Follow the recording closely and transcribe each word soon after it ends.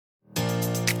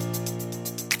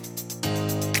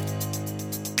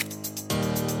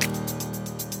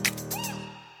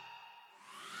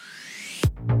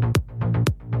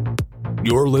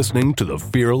You're listening to the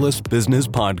Fearless Business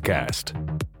Podcast.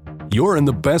 You're in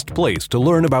the best place to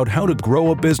learn about how to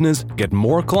grow a business, get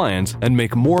more clients, and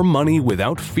make more money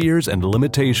without fears and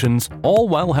limitations, all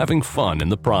while having fun in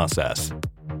the process.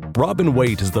 Robin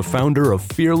Waite is the founder of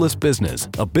Fearless Business,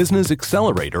 a business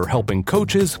accelerator helping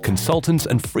coaches, consultants,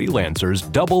 and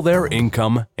freelancers double their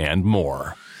income and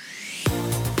more.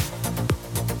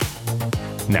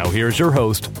 Now here's your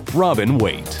host, Robin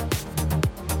Waite.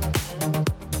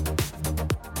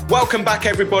 Welcome back,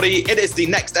 everybody. It is the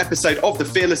next episode of the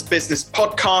Fearless Business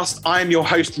Podcast. I'm your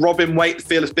host, Robin Waite,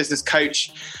 Fearless Business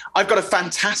Coach. I've got a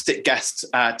fantastic guest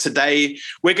today.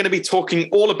 We're going to be talking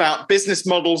all about business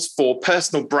models for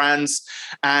personal brands.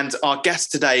 And our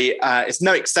guest today is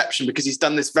no exception because he's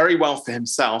done this very well for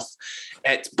himself.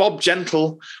 It's Bob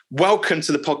Gentle. Welcome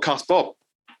to the podcast, Bob.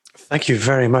 Thank you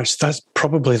very much. That's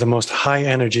probably the most high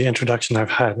energy introduction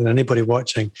I've had. And anybody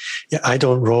watching, I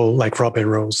don't roll like Robin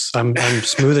rolls. I'm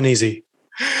smooth and easy.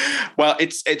 Well,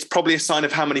 it's probably a sign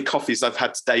of how many coffees I've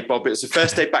had today, Bob. It was the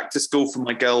first day back to school for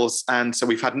my girls. And so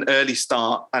we've had an early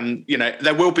start. And, you know,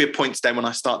 there will be a point today when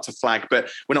I start to flag, but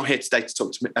we're not here today to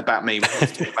talk about me. We're here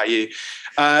to talk about you.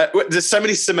 There's so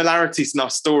many similarities in our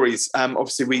stories.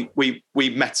 Obviously, we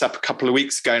met up a couple of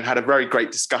weeks ago and had a very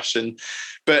great discussion,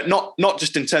 but not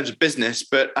just in terms of business,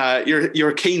 but you're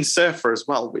a keen surfer as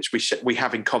well, which we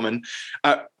have in common.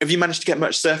 Have you managed to get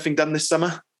much surfing done this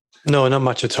summer? No, not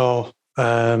much at all.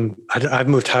 I've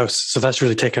moved house, so that's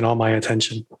really taken all my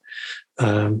attention.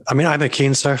 I'm a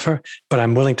keen surfer, but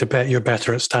I'm willing to bet you're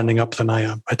better at standing up than I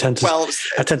am. I tend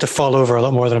to fall over a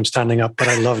lot more than I'm standing up, but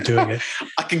I love doing it.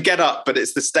 I can get up, but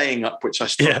it's the staying up which I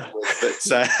struggle with. But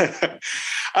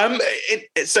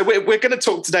so we're going to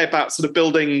talk today about sort of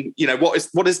building. You know,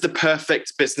 what is the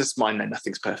perfect business mind? No,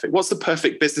 nothing's perfect. What's the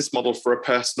perfect business model for a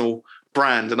personal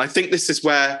brand? And I think this is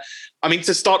where,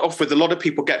 to start off with, a lot of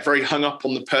people get very hung up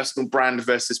on the personal brand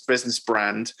versus business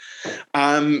brand.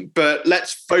 But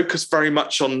let's focus very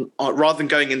much on, rather than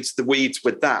going into the weeds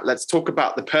with that, let's talk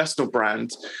about the personal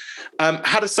brand.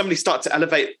 How does somebody start to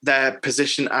elevate their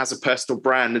position as a personal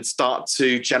brand and start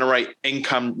to generate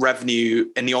income revenue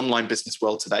in the online business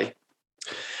world today?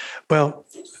 Well,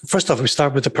 first off, we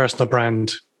start with the personal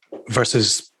brand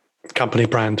versus company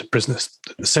brand business.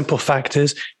 The simple fact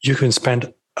is you can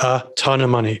spend a ton of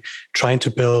money trying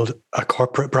to build a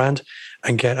corporate brand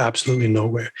and get absolutely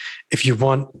nowhere. If you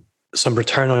want some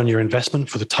return on your investment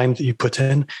for the time that you put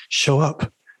in, show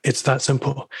up. It's that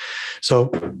simple.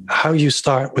 So how you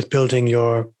start with building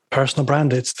your personal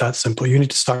brand, it's that simple. You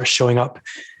need to start showing up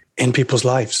in people's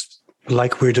lives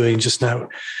like we're doing just now.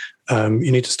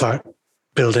 You need to start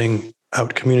building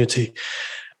out community.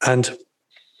 And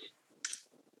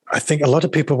I think a lot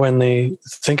of people, when they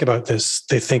think about this,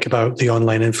 they think about the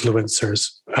online influencers,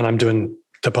 and I'm doing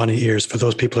the bunny ears for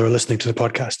those people who are listening to the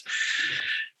podcast.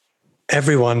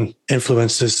 Everyone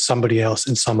influences somebody else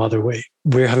in some other way.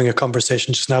 We're having a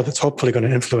conversation just now that's hopefully going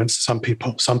to influence some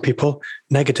people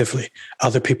negatively,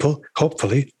 other people,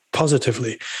 hopefully,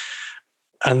 positively.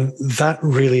 And that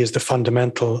really is the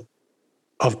fundamental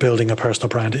of building a personal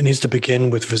brand. It needs to begin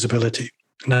with visibility.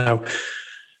 Now,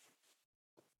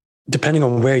 depending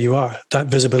on where you are, that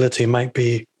visibility might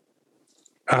be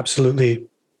absolutely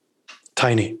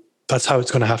tiny. That's how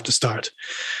it's going to have to start.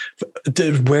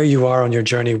 Where you are on your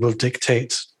journey will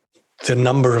dictate the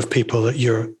number of people that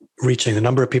you're reaching, the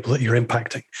number of people that you're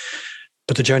impacting.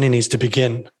 But the journey needs to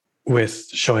begin with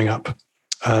showing up.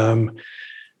 The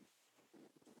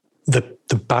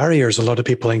barriers a lot of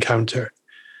people encounter,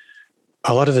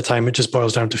 a lot of the time it just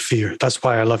boils down to fear. That's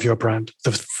why I love your brand,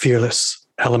 the fearless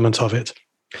element of it.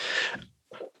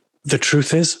 The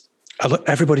truth is,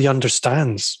 everybody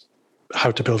understands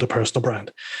how to build a personal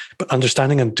brand, but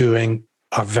understanding and doing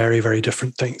are very, very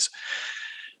different things.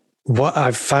 What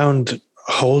I've found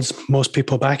holds most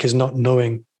people back is not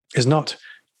knowing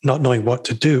what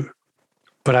to do,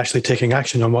 but actually taking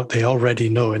action on what they already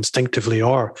know instinctively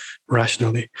or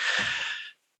rationally.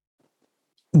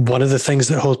 One of the things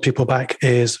that holds people back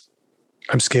is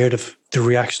I'm scared of the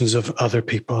reactions of other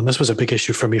people. And this was a big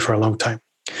issue for me for a long time.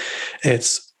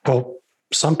 It's, well,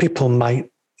 some people might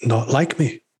not like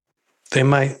me. They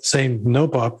might say, no,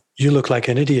 Bob, you look like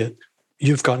an idiot.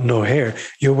 You've got no hair.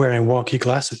 You're wearing wonky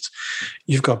glasses.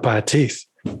 You've got bad teeth.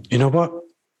 You know what?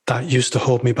 That used to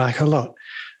hold me back a lot.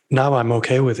 Now I'm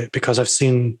okay with it because I've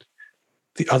seen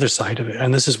the other side of it.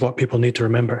 And this is what people need to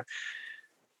remember.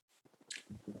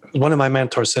 One of my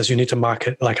mentors says you need to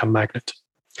market like a magnet.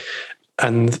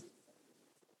 And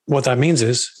what that means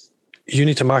is you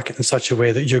need to market in such a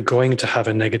way that you're going to have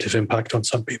a negative impact on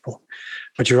some people,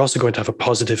 but you're also going to have a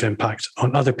positive impact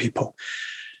on other people.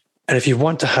 And if you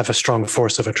want to have a strong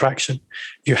force of attraction,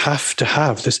 you have to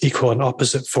have this equal and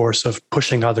opposite force of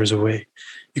pushing others away.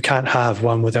 You can't have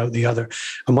one without the other.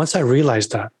 And once I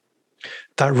realized that,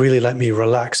 that really let me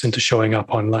relax into showing up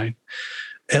online.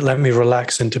 It let me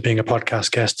relax into being a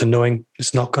podcast guest and knowing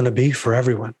it's not going to be for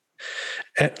everyone.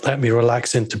 It let me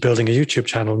relax into building a YouTube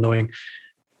channel, knowing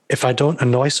if I don't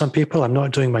annoy some people, I'm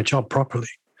not doing my job properly.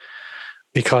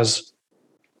 Because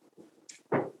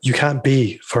you can't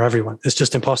be for everyone. It's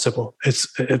just impossible. It's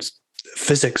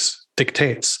physics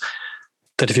dictates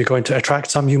that if you're going to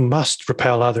attract some, you must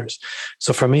repel others.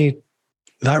 So for me,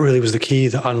 that really was the key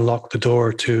that unlocked the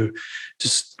door to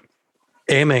just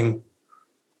owning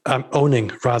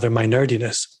rather my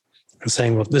nerdiness and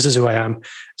saying, well, this is who I am.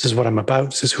 This is what I'm about.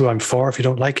 This is who I'm for. If you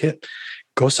don't like it,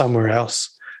 go somewhere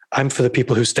else. I'm for the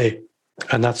people who stay,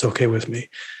 and that's okay with me.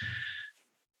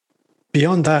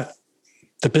 Beyond that,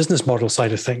 the business model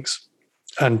side of things.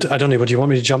 And I don't know, do you want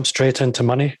me to jump straight into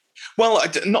money? Well,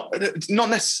 not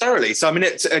necessarily. So, I mean,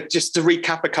 it's just to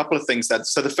recap a couple of things then.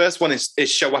 So the first one is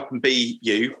show up and be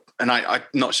you. And I'm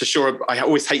not so sure, I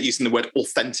always hate using the word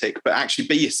authentic, but actually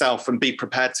be yourself and be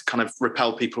prepared to kind of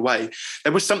repel people away.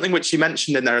 There was something which you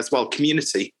mentioned in there as well,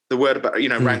 community, the word about,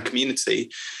 around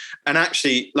community. And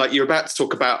actually, like you're about to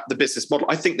talk about the business model,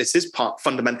 I think this is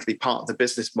fundamentally part of the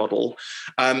business model.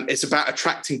 It's about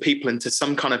attracting people into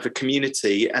some kind of a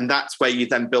community, and that's where you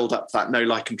then build up that know,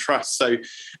 like, and trust. So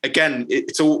again,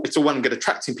 it's all one good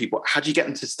attracting people. How do you get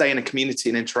them to stay in a community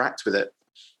and interact with it?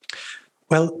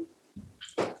 Well,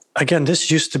 again,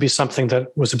 this used to be something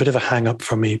that was a bit of a hang up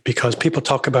for me, because people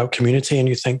talk about community and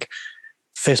you think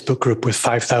Facebook group with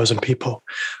 5,000 people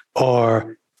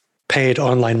or paid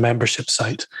online membership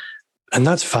site. And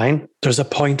that's fine. There's a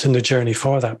point in the journey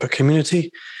for that. But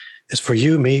community is for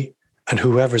you, me, and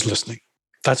whoever's listening.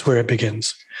 That's where it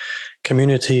begins.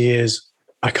 Community is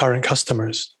my current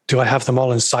customers. Do I have them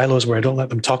all in silos where I don't let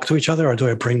them talk to each other, or do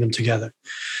I bring them together?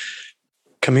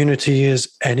 Community is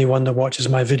anyone that watches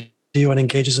my video and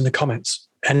engages in the comments.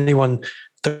 Anyone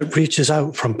that reaches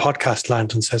out from podcast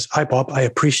land and says, "Hi, Bob, I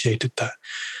appreciated that."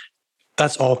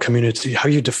 That's all community. How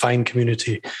you define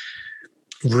community,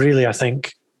 really, I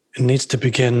think, it needs to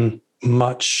begin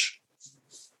much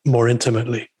more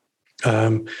intimately.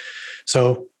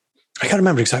 So I can't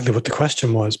remember exactly what the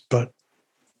question was, but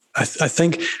I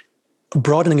think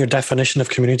broadening your definition of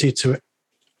community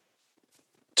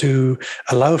to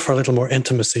allow for a little more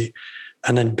intimacy,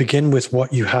 and then begin with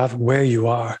what you have, where you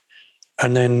are,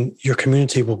 and then your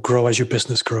community will grow as your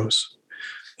business grows.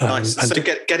 Nice. So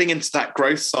getting into that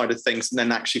growth side of things, and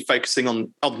then actually focusing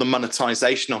on the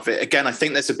monetization of it. Again, I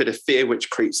think there's a bit of fear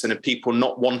which creeps in of people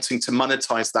not wanting to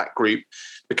monetize that group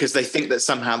because they think that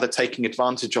somehow they're taking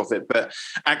advantage of it. But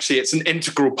actually, it's an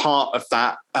integral part of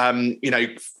that,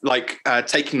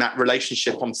 taking that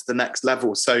relationship onto the next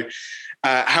level. So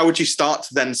how would you start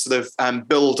to then sort of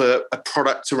build a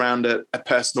product around a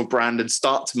personal brand and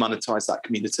start to monetize that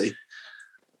community?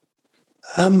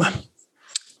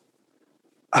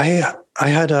 I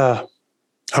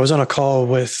was on a call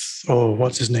with,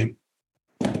 what's his name?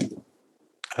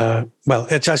 Well,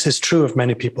 it's true of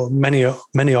many people, many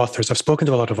authors. I've spoken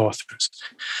to a lot of authors.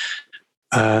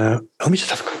 Let me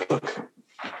just have a quick look.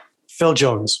 Phil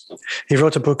Jones. He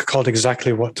wrote a book called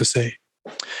Exactly What to Say.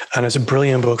 And it's a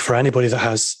brilliant book for anybody that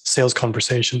has sales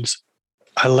conversations.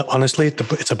 Honestly,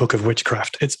 it's a book of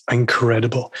witchcraft. It's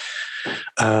incredible.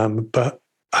 But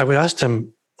I would ask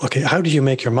him, okay, how do you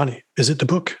make your money? Is it the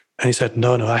book? And he said,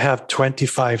 no, I have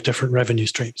 25 different revenue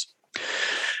streams.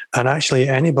 And actually,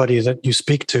 anybody that you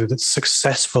speak to that's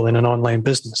successful in an online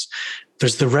business,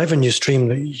 there's the revenue stream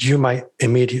that you might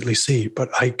immediately see, but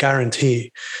I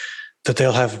guarantee that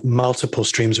they'll have multiple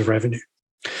streams of revenue.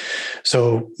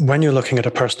 So when you're looking at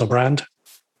a personal brand,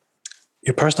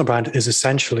 your personal brand is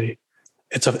essentially,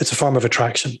 it's a form of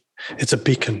attraction. It's a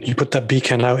beacon. You put that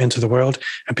beacon out into the world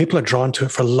and people are drawn to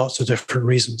it for lots of different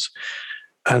reasons.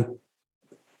 And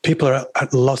people are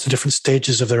at lots of different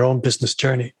stages of their own business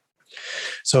journey.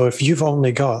 So if you've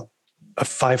only got a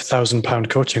 £5,000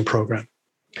 coaching program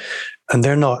and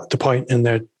they're not at the point in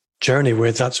their journey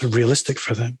where that's realistic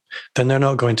for them, then they're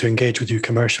not going to engage with you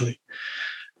commercially.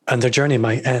 And their journey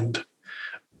might end.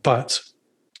 But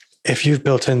if you've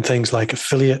built in things like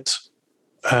affiliate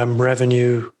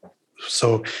revenue,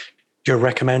 so you're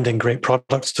recommending great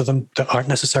products to them that aren't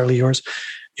necessarily yours,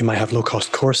 you might have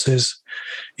low-cost courses,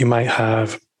 you might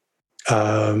have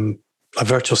a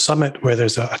virtual summit where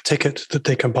there's a ticket that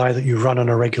they can buy that you run on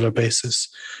a regular basis.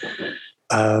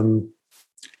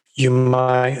 You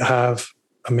might have,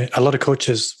 a lot of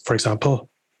coaches, for example,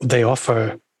 they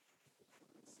offer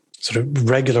sort of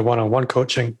regular one-on-one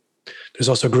coaching. There's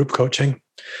also group coaching.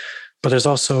 But there's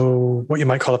also what you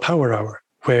might call a power hour,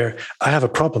 where I have a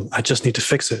problem. I just need to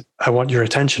fix it. I want your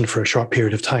attention for a short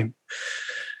period of time.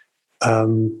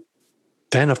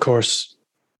 Then, of course,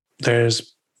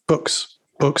 there's books.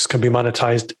 Books can be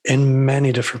monetized in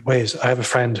many different ways. I have a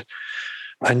friend,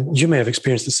 and you may have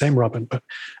experienced the same, Robin, but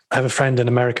I have a friend in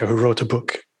America who wrote a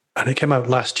book, and it came out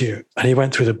last year, and he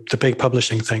went through the big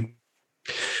publishing thing.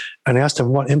 And I asked him,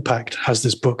 what impact has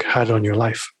this book had on your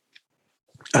life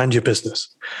and your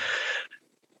business?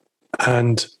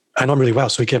 And I know him really well,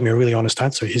 so he gave me a really honest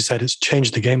answer. He said, it's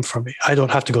changed the game for me. I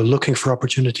don't have to go looking for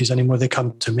opportunities anymore. They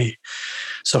come to me.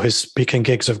 So his speaking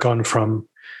gigs have gone from,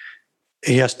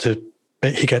 he used to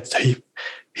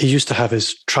have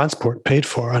his transport paid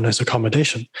for and his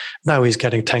accommodation. Now he's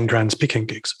getting 10 grand speaking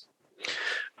gigs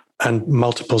and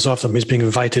multiples of them. He's being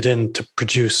invited in to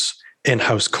produce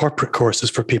in-house corporate courses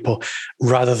for people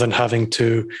rather than having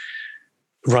to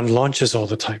run launches all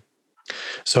the time.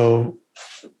 So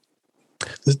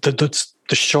the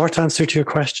short answer to your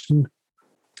question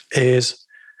is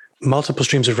multiple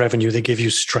streams of revenue. They give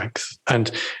you strength.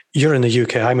 And you're in the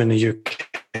UK, I'm in the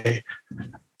UK.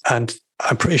 And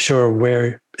I'm pretty sure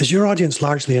where is your audience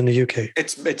largely in the UK?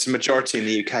 It's a majority in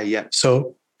the UK, yeah.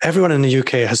 So everyone in the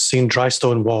UK has seen dry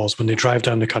stone walls when they drive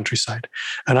down the countryside.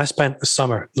 And I spent the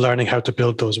summer learning how to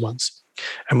build those ones.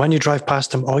 And when you drive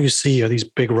past them, all you see are these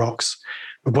big rocks.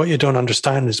 But what you don't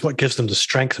understand is what gives them the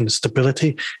strength and the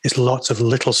stability is lots of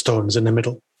little stones in the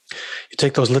middle. You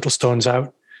take those little stones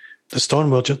out,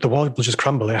 the wall will just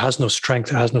crumble. It has no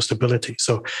strength. It has no stability.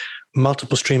 So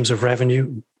multiple streams of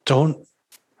revenue. Don't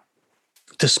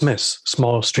dismiss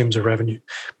small streams of revenue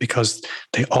because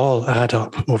they all add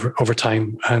up over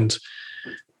time. And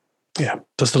yeah,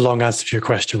 that's the long answer to your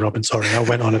question, Robin. Sorry, I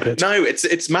went on a bit. No,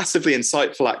 it's massively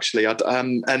insightful, actually.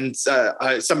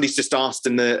 Somebody's just asked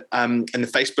in the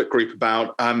Facebook group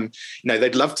about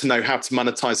they'd love to know how to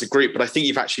monetize a group, but I think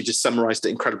you've actually just summarized it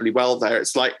incredibly well there.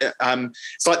 It's like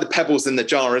the pebbles in the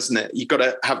jar, isn't it? You've got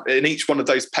to have in each one of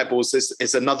those pebbles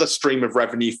is another stream of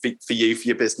revenue for you, for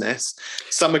your business.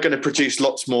 Some are going to produce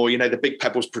lots more. The big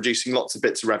pebbles producing lots of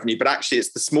bits of revenue, but actually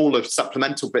it's the smaller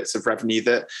supplemental bits of revenue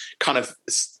that kind of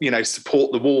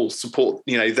support the walls,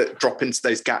 that drop into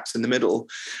those gaps in the middle.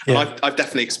 Yeah. And I've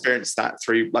definitely experienced that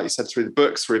through, like you said, through the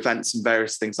books, through events and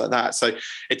various things like that. So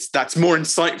that's more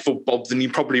insightful, Bob, than you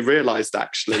probably realized,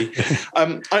 actually.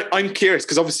 I'm curious,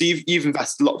 because obviously you've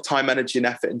invested a lot of time, energy and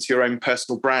effort into your own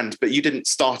personal brand, but you didn't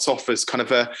start off as kind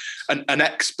of an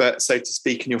expert, so to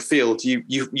speak, in your field.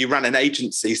 You ran an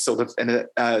agency sort of in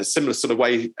a similar sort of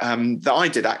way that I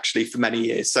did, actually, for many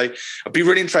years. So I'd be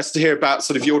really interested to hear about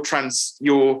sort of your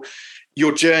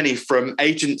journey from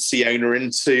agency owner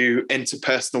into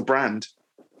personal brand.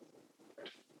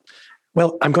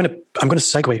 Well, I'm going to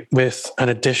segue with an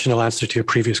additional answer to your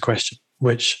previous question,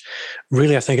 which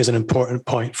really I think is an important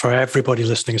point for everybody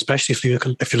listening, especially if you're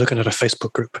looking at a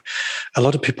Facebook group. A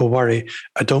lot of people worry,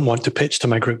 I don't want to pitch to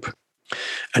my group.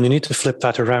 And you need to flip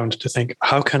that around to think,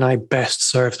 how can I best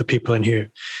serve the people in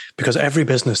here? Because every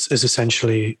business is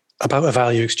essentially about a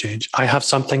value exchange. I have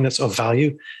something that's of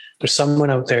value. There's someone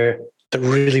out there that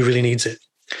really, really needs it.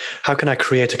 How can I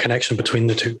create a connection between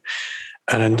the two?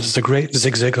 And there's a great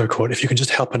Zig Ziglar quote, if you can just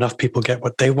help enough people get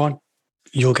what they want,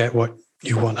 you'll get what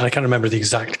you want. And I can't remember the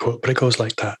exact quote, but it goes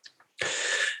like that.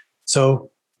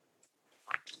 So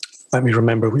let me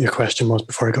remember what your question was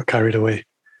before I got carried away.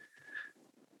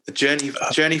 The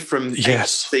journey from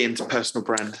agency into personal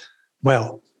brand.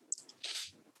 Well,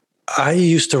 I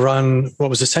used to run what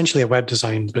was essentially a web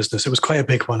design business. It was quite a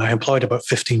big one. I employed about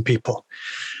 15 people.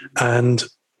 And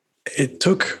it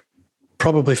took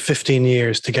probably 15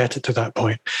 years to get it to that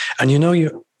point. And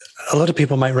a lot of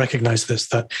people might recognize this,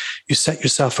 that you set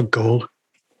yourself a goal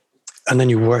and then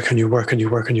you work and you work and you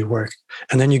work and you work.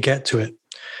 And then you get to it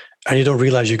and you don't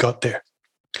realize you got there.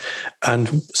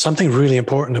 And something really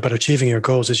important about achieving your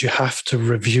goals is you have to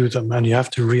review them and you have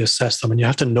to reassess them and you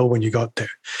have to know when you got there.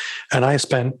 And I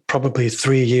spent probably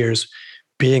 3 years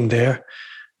being there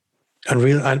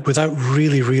and without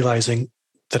really realizing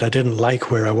that I didn't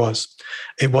like where I was.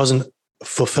 It wasn't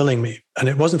fulfilling me. And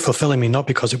it wasn't fulfilling me not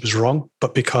because it was wrong,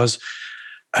 but because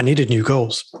I needed new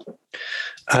goals.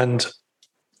 And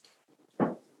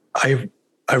I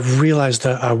realized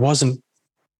that I wasn't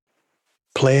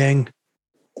playing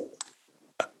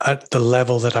at the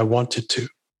level that I wanted to.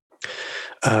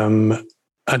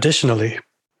 Additionally,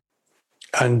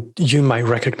 and you might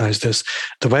recognize this,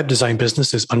 the web design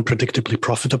business is unpredictably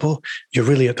profitable. You're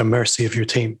really at the mercy of your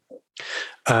team.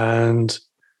 And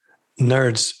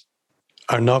nerds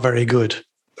are not very good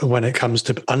when it comes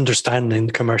to understanding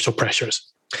commercial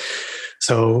pressures.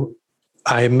 So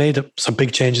I made some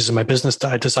big changes in my business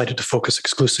that I decided to focus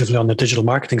exclusively on the digital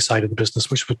marketing side of the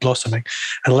business, which was blossoming,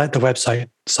 and let the website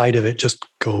side of it just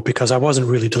go because I wasn't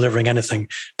really delivering anything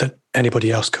that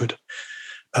anybody else could.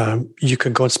 You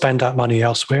could go and spend that money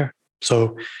elsewhere.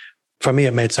 So for me,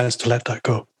 it made sense to let that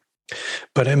go.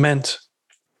 But it meant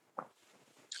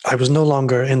I was no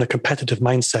longer in the competitive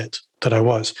mindset that I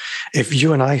was. If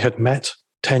you and I had met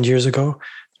 10 years ago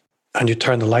and you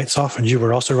turned the lights off and you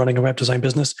were also running a web design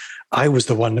business, I was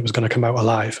the one that was going to come out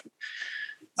alive.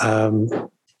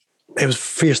 It was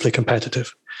fiercely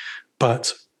competitive,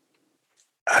 but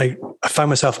I found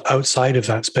myself outside of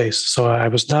that space. So I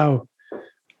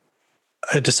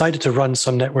decided to run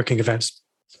some networking events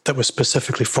that were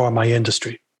specifically for my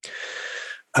industry,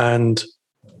 and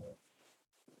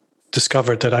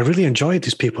discovered that I really enjoyed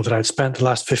these people that I'd spent the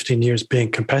last 15 years being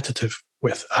competitive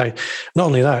with. Not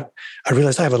only that, I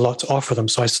realized I have a lot to offer them.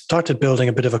 So I started building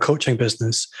a bit of a coaching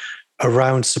business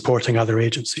around supporting other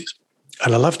agencies.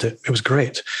 And I loved it. It was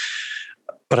great.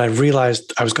 But I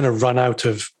realized I was going to run out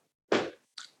of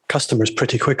customers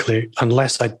pretty quickly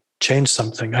unless I changed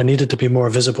something. I needed to be more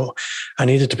visible. I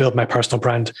needed to build my personal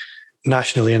brand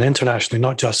nationally and internationally,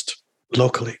 not just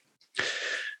locally.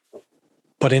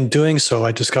 But in doing so,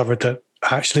 I discovered that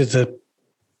actually the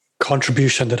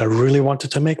contribution that I really wanted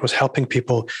to make was helping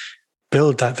people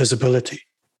build that visibility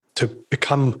to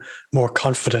become more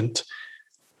confident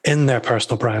in their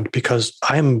personal brand, because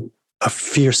I'm a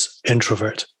fierce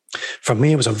introvert. For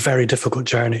me, it was a very difficult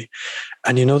journey.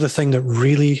 And you know, the thing that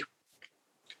really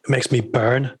makes me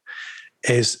burn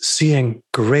is seeing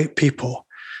great people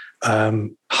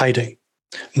hiding,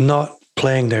 not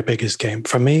playing their biggest game.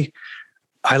 For me,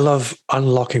 I love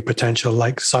unlocking potential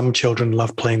like some children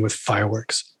love playing with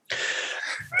fireworks.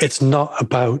 It's not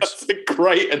about... That's a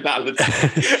great analogy.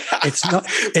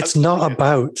 it's not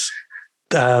about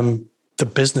the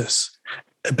business.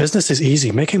 Business is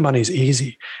easy. Making money is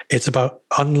easy. It's about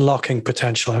unlocking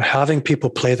potential and having people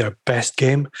play their best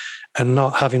game and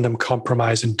not having them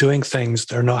compromise and doing things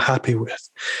they're not happy with.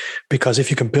 Because if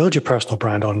you can build your personal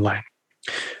brand online,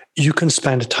 you can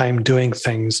spend time doing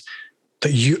things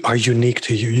that you are unique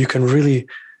to you. You can really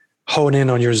hone in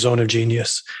on your zone of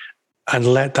genius and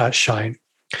let that shine.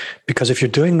 Because if you're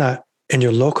doing that in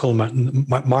your local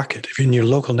market, if you're in your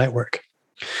local network,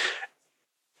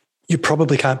 you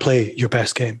probably can't play your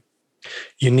best game.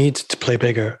 You need to play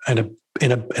bigger and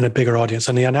in a bigger audience.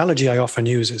 And the analogy I often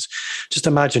use is just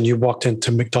imagine you walked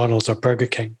into McDonald's or Burger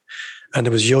King and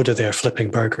there was Yoda there flipping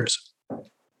burgers.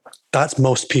 That's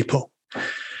most people.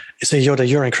 You say, Yoda,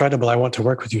 you're incredible. I want to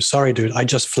work with you. Sorry, dude, I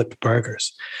just flip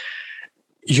burgers.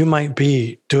 You might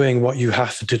be doing what you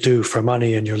have to do for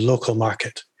money in your local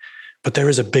market, but there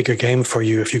is a bigger game for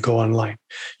you if you go online.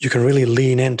 You can really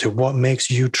lean into what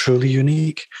makes you truly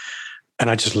unique. And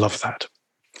I just love that.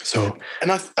 So,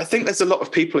 and I think there's a lot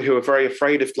of people who are very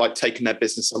afraid of like taking their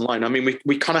business online. I mean,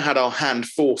 we kind of had our hand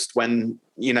forced when,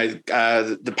 you know,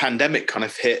 the pandemic kind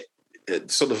of hit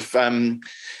sort of,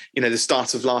 you know, the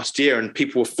start of last year, and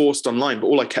people were forced online. But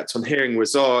all I kept on hearing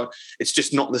was, it's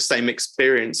just not the same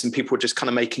experience. And people were just kind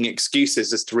of making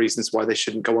excuses as to reasons why they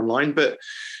shouldn't go online. But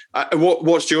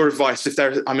what's your advice? If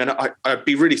there, I mean, I'd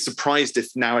be really surprised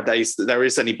if nowadays that there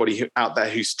is anybody out there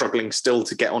who's struggling still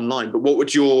to get online. But what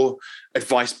would your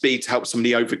advice be to help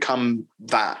somebody overcome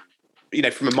that, you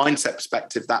know, from a mindset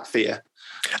perspective, that fear?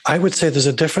 I would say there's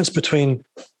a difference between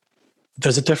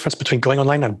going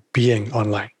online and being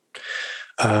online.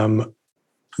 I'm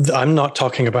not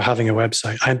talking about having a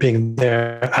website. I'm being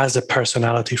there as a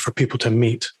personality for people to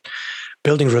meet,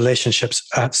 building relationships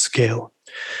at scale.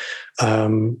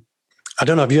 I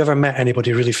don't know. Have you ever met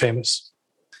anybody really famous?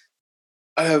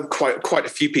 Quite a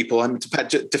few people.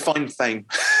 Define fame.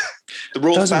 The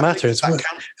royal doesn't family, matter.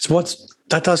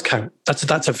 That does count.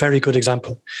 That's a very good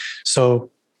example. So,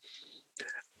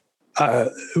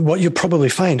 what you probably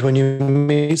find when you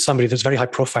meet somebody that's very high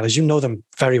profile is you know them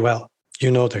very well.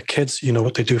 You know their kids. You know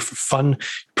what they do for fun.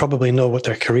 You probably know what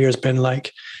their career's been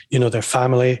like. You know their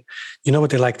family. You know what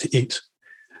they like to eat.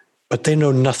 But they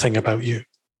know nothing about you.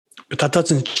 But that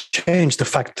doesn't change the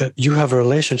fact that you have a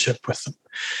relationship with them.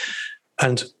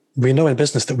 And we know in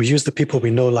business that we use the people we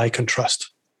know, like, and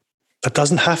trust. That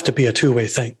doesn't have to be a two-way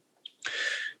thing.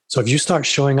 So if you start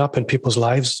showing up in people's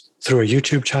lives through a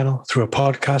YouTube channel, through a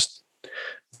podcast,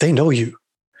 they know you.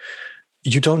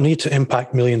 You don't need to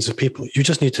impact millions of people. You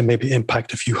just need to maybe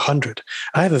impact a few hundred.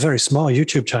 I have a very small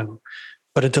YouTube channel,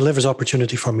 but it delivers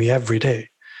opportunity for me every day.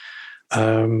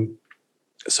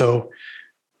 So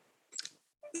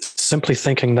simply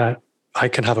thinking that I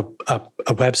can have a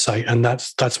website, and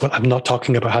that's what I'm not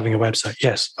talking about having a website.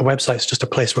 Yes, a website is just a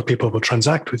place where people will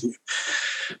transact with you,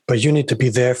 but you need to be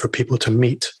there for people to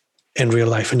meet in real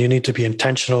life, and you need to be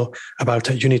intentional about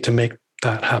it. You need to make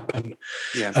that happen.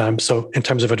 Yeah. So in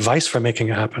terms of advice for making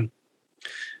it happen,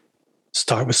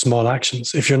 start with small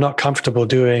actions. If you're not comfortable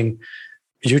doing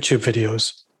YouTube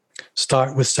videos,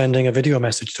 start with sending a video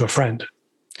message to a friend.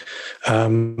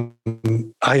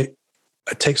 I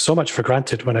take so much for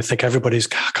granted when I think everybody's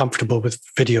comfortable with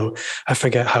video. I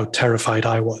forget how terrified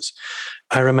I was.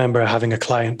 I remember having a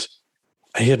client.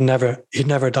 He'd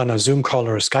never done a Zoom call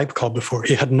or a Skype call before.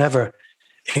 He had never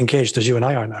engaged as you and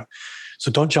I are now.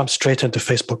 So don't jump straight into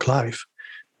Facebook Live.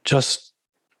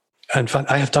 In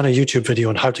fact, I have done a YouTube video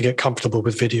on how to get comfortable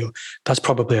with video. That's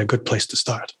probably a good place to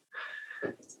start.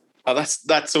 Oh,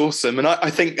 that's awesome. And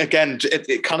I think, again,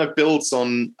 it kind of builds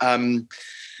on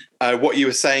what you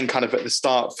were saying kind of at the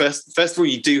start. First of all,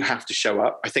 you do have to show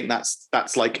up. I think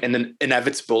that's like an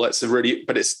inevitable. It's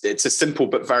a simple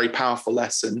but very powerful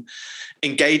lesson.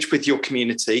 Engage with your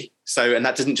community. So, and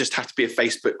that doesn't just have to be a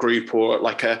Facebook group or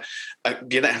like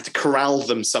you don't have to corral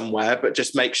them somewhere, but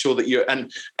just make sure that you're,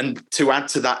 and to add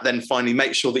to that, then finally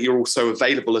make sure that you're also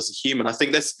available as a human. I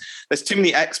think there's too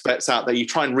many experts out there. You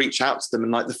try and reach out to them,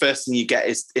 and like the first thing you get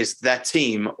is their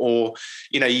team, or,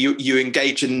 you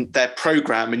engage in their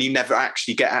program and you never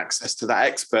actually get access to that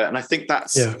expert. And I think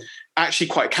that's actually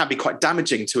can be quite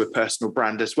damaging to a personal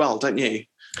brand as well, don't you?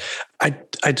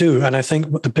 I do. And I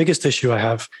think the biggest issue I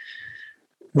have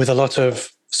with a lot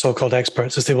of so-called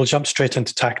experts is they will jump straight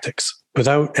into tactics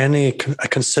without any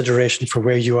consideration for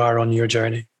where you are on your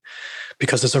journey,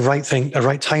 because there's a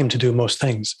right time to do most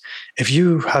things. If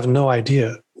you have no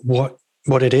idea what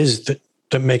it is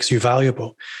that makes you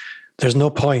valuable, there's no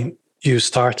point you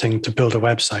starting to build a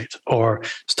website or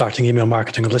starting email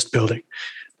marketing or list building.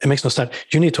 It makes no sense.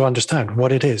 You need to understand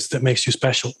what it is that makes you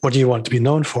special. What do you want to be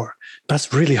known for?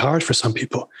 That's really hard for some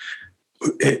people.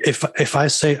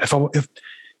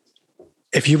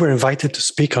 If you were invited to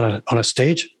speak on a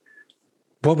stage,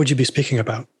 what would you be speaking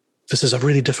about? This is a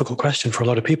really difficult question for a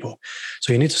lot of people.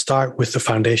 So you need to start with the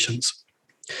foundations.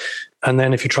 And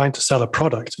then if you're trying to sell a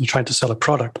product,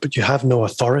 but you have no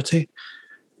authority,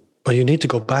 well, you need to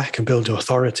go back and build the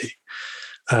authority.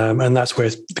 And that's where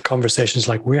the conversations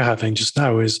like we're having just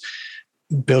now is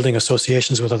building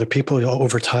associations with other people.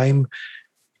 Over time,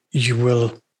 you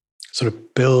will sort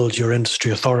of build your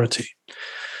industry authority.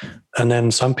 And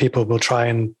then some people will try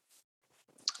and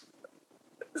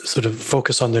sort of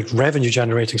focus on the revenue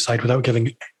generating side without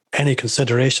giving any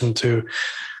consideration to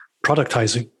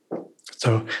productizing.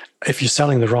 So if you're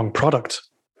selling the wrong product,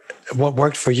 what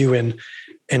worked for you in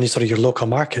sort of your local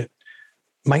market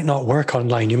might not work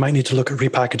online. You might need to look at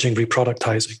repackaging,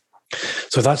 reproductizing.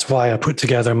 So that's why I put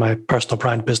together my personal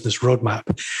brand business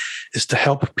roadmap, is to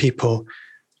help people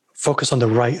focus on the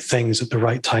right things at the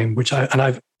right time,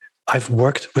 I've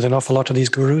worked with an awful lot of these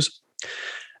gurus,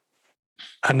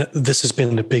 and this has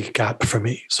been a big gap for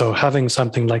me. So having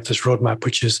something like this roadmap,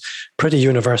 which is pretty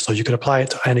universal, you could apply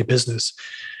it to any business.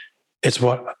 It's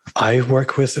what I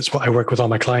work with. It's what I work with all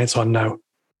my clients on now.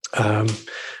 And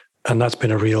that's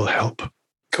been a real help.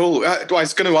 Cool. I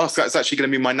was going to ask, that's actually going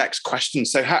to be my next question.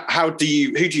 So who do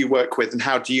you work with, and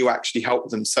how do you actually help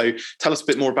them? So tell us a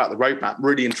bit more about the roadmap.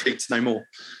 Really intrigued to know more.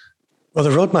 Well,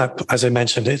 the roadmap, as I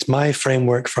mentioned, it's my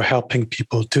framework for helping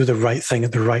people do the right thing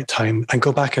at the right time and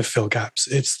go back and fill gaps.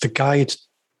 It's the guide,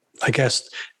 I guess,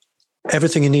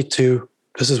 everything you need to,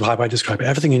 this is how I describe it,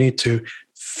 everything you need to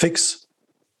fix,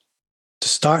 to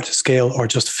start, scale, or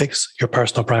just fix your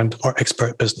personal brand or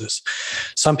expert business.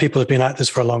 Some people have been at this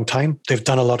for a long time. They've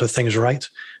done a lot of things right,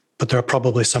 but there are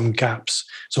probably some gaps.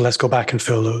 So let's go back and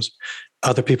fill those.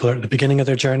 Other people are at the beginning of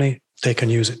their journey. They can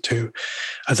use it too.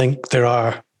 I think there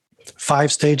are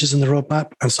 5 stages in the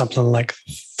roadmap and something like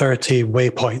 30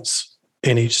 waypoints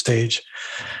in each stage.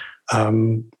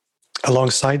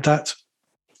 Alongside that,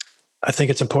 I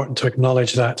think it's important to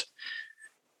acknowledge that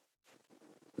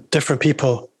different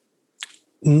people,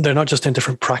 they're not just in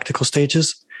different practical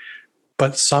stages,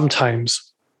 but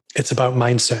sometimes it's about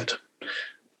mindset.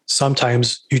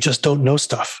 Sometimes you just don't know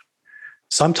stuff.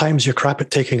 Sometimes you're crap at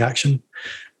taking action,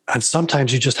 and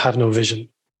sometimes you just have no vision.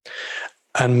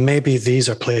 And maybe these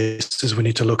are places we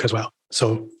need to look as well.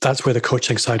 So that's where the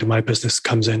coaching side of my business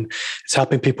comes in. It's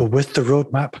helping people with the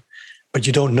roadmap, but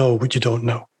you don't know what you don't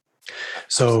know.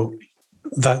 So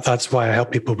that's why I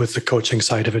help people with the coaching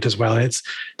side of it as well. It's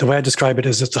the way I describe it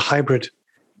is it's a hybrid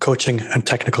coaching and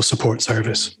technical support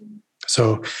service.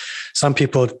 So some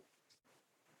people,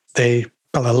 a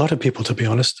lot of people, to be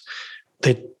honest,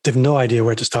 they've no idea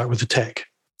where to start with the tech.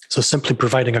 So simply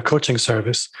providing a coaching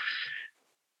service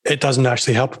it doesn't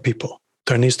actually help people.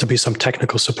 There needs to be some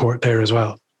technical support there as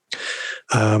well.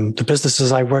 The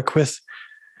businesses I work with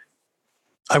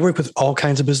all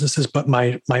kinds of businesses, but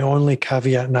my only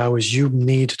caveat now is you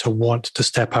need to want to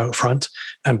step out front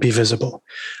and be visible.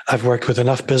 I've worked with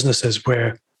enough businesses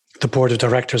where the board of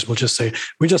directors will just say,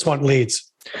 we just want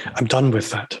leads. I'm done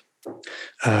with that.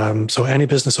 So any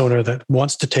business owner that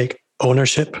wants to take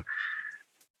ownership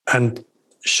and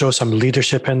show some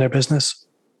leadership in their business,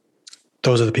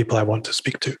 those are the people I want to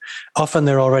speak to. Often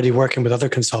they're already working with other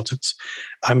consultants.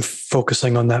 I'm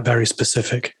focusing on that very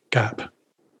specific gap.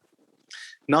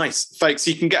 Nice. Folks,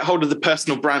 you can get hold of the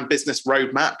Personal Brand Business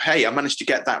Roadmap. Hey, I managed to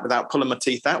get that without pulling my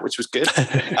teeth out, which was good.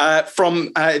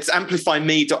 It's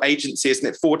amplifyme.agency, isn't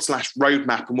it?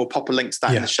 /roadmap. And we'll pop a link to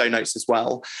that in the show notes as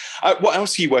well. What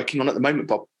else are you working on at the moment,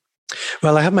 Bob?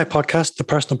 Well, I have my podcast, The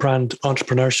Personal Brand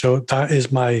Entrepreneur Show. That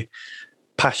is my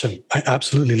passion. I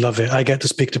absolutely love it. I get to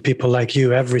speak to people like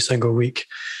you every single week.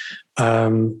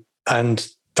 And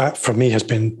that for me has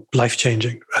been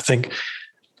life-changing. I think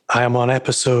I am on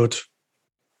episode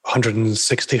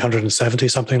 160, 170,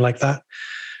 something like that.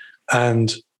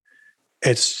 And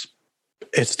it's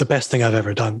the best thing I've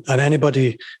ever done. And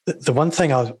anybody, the one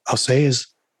thing I'll say is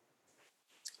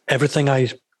everything I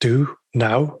do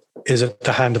now is at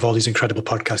the hand of all these incredible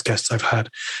podcast guests I've had,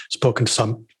 spoken to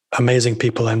some amazing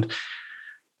people, and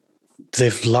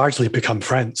they've largely become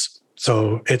friends.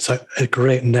 So it's a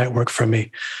great network for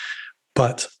me.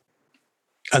 And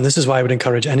this is why I would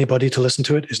encourage anybody to listen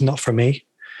to it. It's not for me,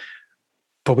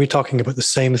 but we're talking about the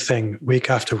same thing week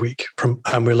after week,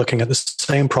 and we're looking at the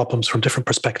same problems from different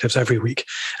perspectives every week.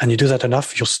 And you do that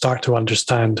enough, you'll start to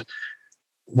understand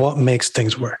what makes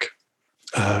things work.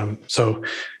 So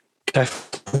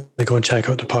definitely go and check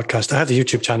out the podcast. I have the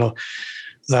YouTube channel.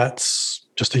 That's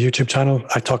just a YouTube channel.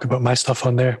 I talk about my stuff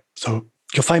on there. So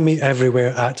you'll find me everywhere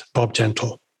at Bob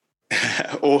Gentle.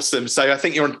 Awesome. So I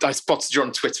think I spotted you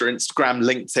on Twitter, Instagram,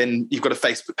 LinkedIn. You've got a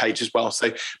Facebook page as well.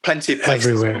 So plenty of places.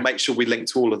 Everywhere. We'll make sure we link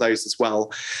to all of those as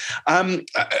well.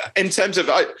 In terms of,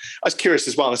 I was curious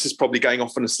as well. This is probably going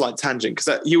off on a slight tangent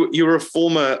because you were a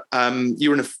former, you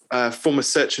were in a former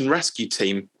search and rescue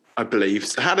team, I believe.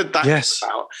 So how did that come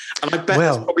about? And I bet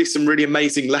there's probably some really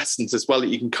amazing lessons as well that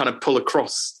you can kind of pull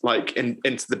across, like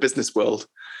into the business world.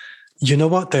 You know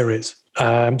what? There is.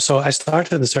 So I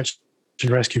started in the search and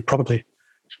rescue it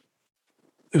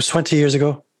was 20 years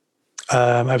ago.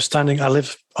 I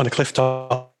live on a cliff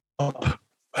top,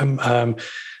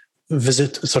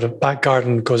 visit sort of back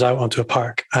garden goes out onto a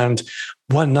park. And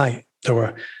one night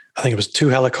I think it was 2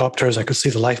 helicopters. I could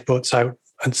see the lifeboats out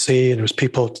and see, and there was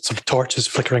people, sort of torches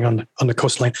flickering on the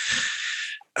coastline.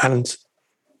 And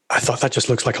I thought that just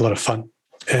looks like a lot of fun.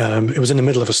 It was in the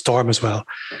middle of a storm as well.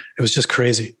 It was just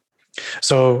crazy.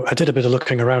 So I did a bit of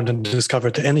looking around and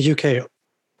discovered that in the UK,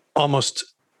 almost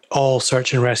all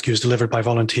search and rescue is delivered by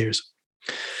volunteers.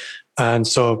 And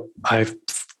so I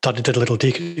did a little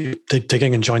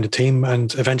digging and joined a team.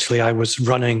 And eventually I was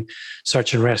running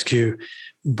search and rescue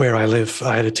where I live.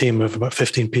 I had a team of about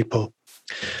 15 people.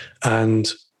 And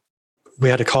we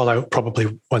had a call out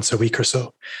probably once a week or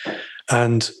so.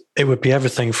 And it would be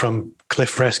everything from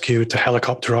cliff rescue to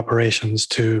helicopter operations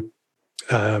to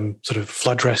sort of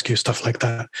flood rescue, stuff like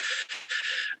that.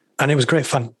 And it was great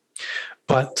fun.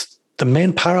 But the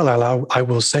main parallel I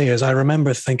will say is I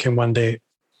remember thinking one day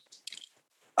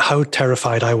how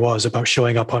terrified I was about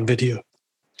showing up on video.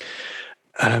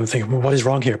 And I'm thinking, well, what is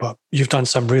wrong here, Bob? You've done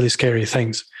some really scary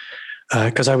things.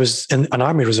 Because I was an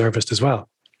army reservist as well.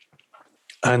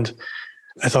 And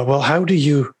I thought, well, how do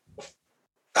you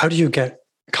get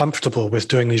comfortable with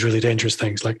doing these really dangerous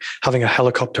things, like having a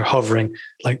helicopter hovering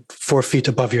like 4 feet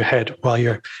above your head while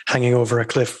you're hanging over a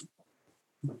cliff,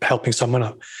 helping someone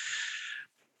up?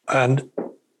 And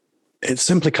it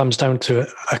simply comes down to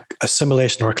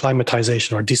assimilation or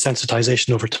acclimatization or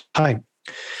desensitization over time.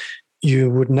 You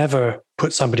would never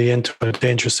put somebody into a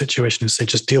dangerous situation and say,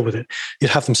 just deal with it.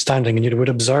 You'd have them standing and you would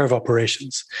observe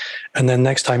operations. And then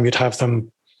next time you'd have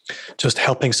them just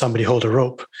helping somebody hold a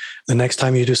rope. The next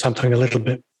time you do something a little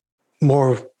bit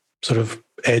more sort of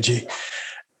edgy.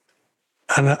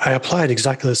 And I applied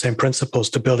exactly the same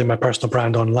principles to building my personal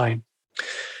brand online.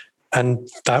 And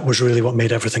that was really what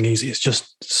made everything easy. It's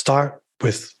just start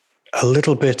with a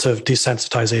little bit of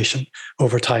desensitization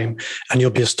over time, and you'll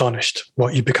be astonished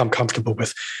what you become comfortable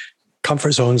with.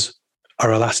 Comfort zones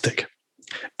are elastic,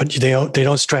 but they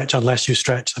don't stretch unless you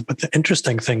stretch them. But the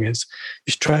interesting thing is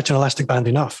you stretch an elastic band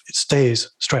enough, it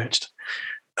stays stretched.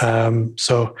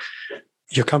 So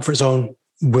your comfort zone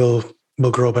will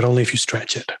grow, but only if you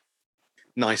stretch it.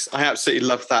 Nice. I absolutely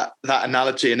love that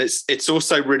analogy. And it's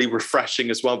also really refreshing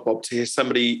as well, Bob, to hear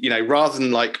somebody, rather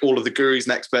than like all of the gurus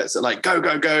and experts that like,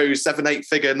 go, 7, 8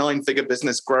 figure, 9 figure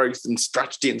business growth and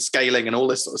strategy and scaling and all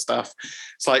this sort of stuff.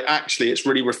 It's like, actually, it's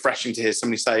really refreshing to hear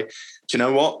somebody say, do you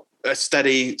know what? A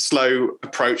steady, slow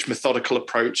approach, methodical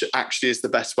approach actually is the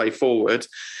best way forward.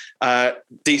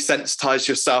 Desensitize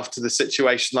yourself to the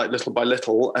situation like little by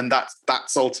little, and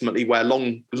that's ultimately where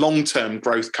long-term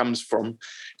growth comes from.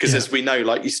 Because as we know,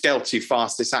 like, you scale too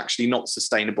fast, it's actually not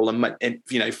sustainable, and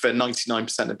for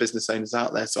 99% of business owners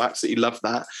out there. So I absolutely love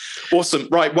that. Awesome.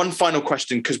 Right, one final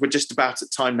question, because we're just about at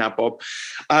time now, Bob.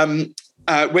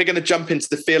 We're going to jump into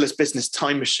the Fearless Business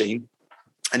Time Machine.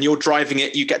 And you're driving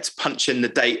it, you get to punch in the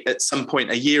date at some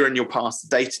point, a year in your past, a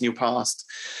date in your past.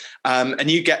 And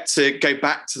you get to go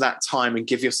back to that time and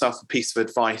give yourself a piece of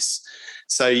advice.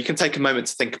 So you can take a moment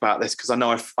to think about this, because I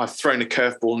know I've thrown a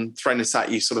curveball and thrown this at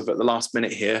you sort of at the last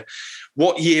minute here.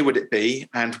 What year would it be?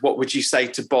 And what would you say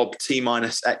to Bob T-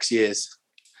 X years?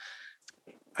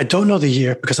 I don't know the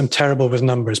year because I'm terrible with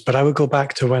numbers, but I would go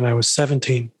back to when I was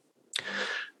 17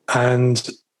 and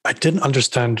I didn't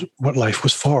understand what life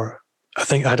was for. I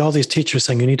think I had all these teachers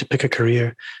saying, you need to pick a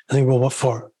career. I think, well, what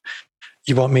for?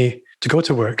 You want me to go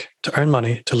to work, to earn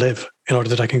money, to live in order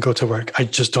that I can go to work. I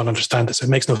just don't understand this. It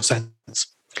makes no sense.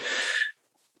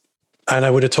 And I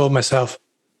would have told myself,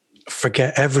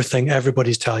 forget everything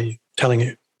everybody's telling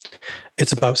you.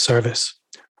 It's about service.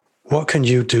 What can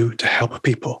you do to help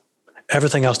people?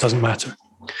 Everything else doesn't matter.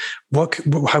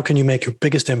 How can you make your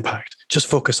biggest impact? Just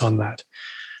focus on that.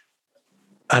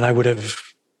 And I would have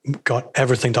got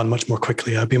everything done much more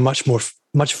quickly. I'd be much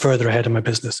further ahead in my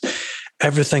business.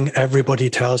 Everything everybody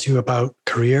tells you about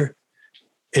career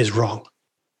is wrong.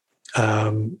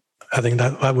 I think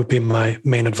that would be my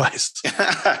main advice.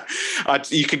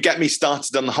 You could get me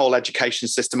started on the whole education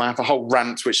system. I have a whole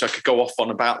rant which I could go off on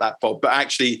about that, Bob. But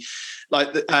actually, I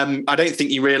don't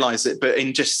think you realize it, but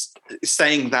in just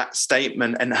saying that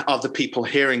statement and other people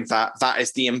hearing that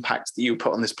is the impact that you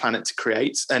put on this planet to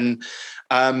create. And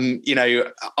so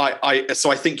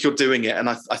I think you're doing it, and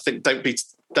I think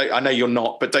I know you're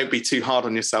not, but don't be too hard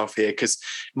on yourself here, because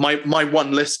my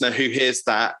one listener who hears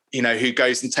that, who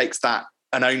goes and takes that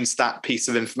and owns that piece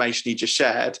of information he just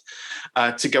shared,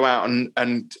 to go out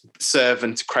and serve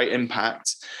and to create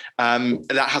impact,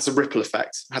 that has a ripple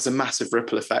effect, has a massive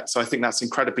ripple effect. So I think that's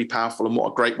incredibly powerful, and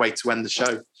what a great way to end the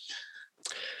show.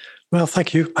 Well,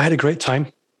 thank you. I had a great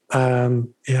time.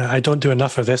 I don't do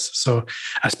enough of this, so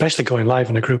especially going live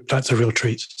in a group, that's a real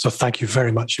treat. So thank you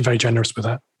very much. You're very generous with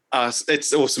that.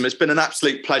 It's awesome. It's been an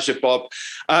absolute pleasure, Bob.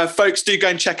 Folks, do go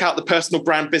and check out the Personal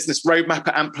Brand Business Roadmap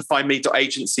at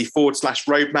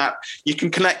amplifyme.agency/roadmap. You can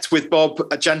connect with Bob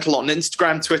Gentle on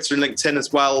Instagram, Twitter, and LinkedIn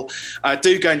as well.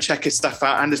 Do go and check his stuff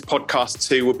out, and his podcast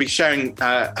too. We'll be sharing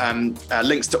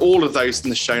links to all of those in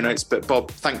the show notes. But Bob,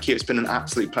 thank you. It's been an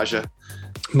absolute pleasure.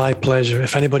 My pleasure.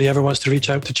 If anybody ever wants to reach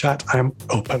out to chat, I'm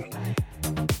open.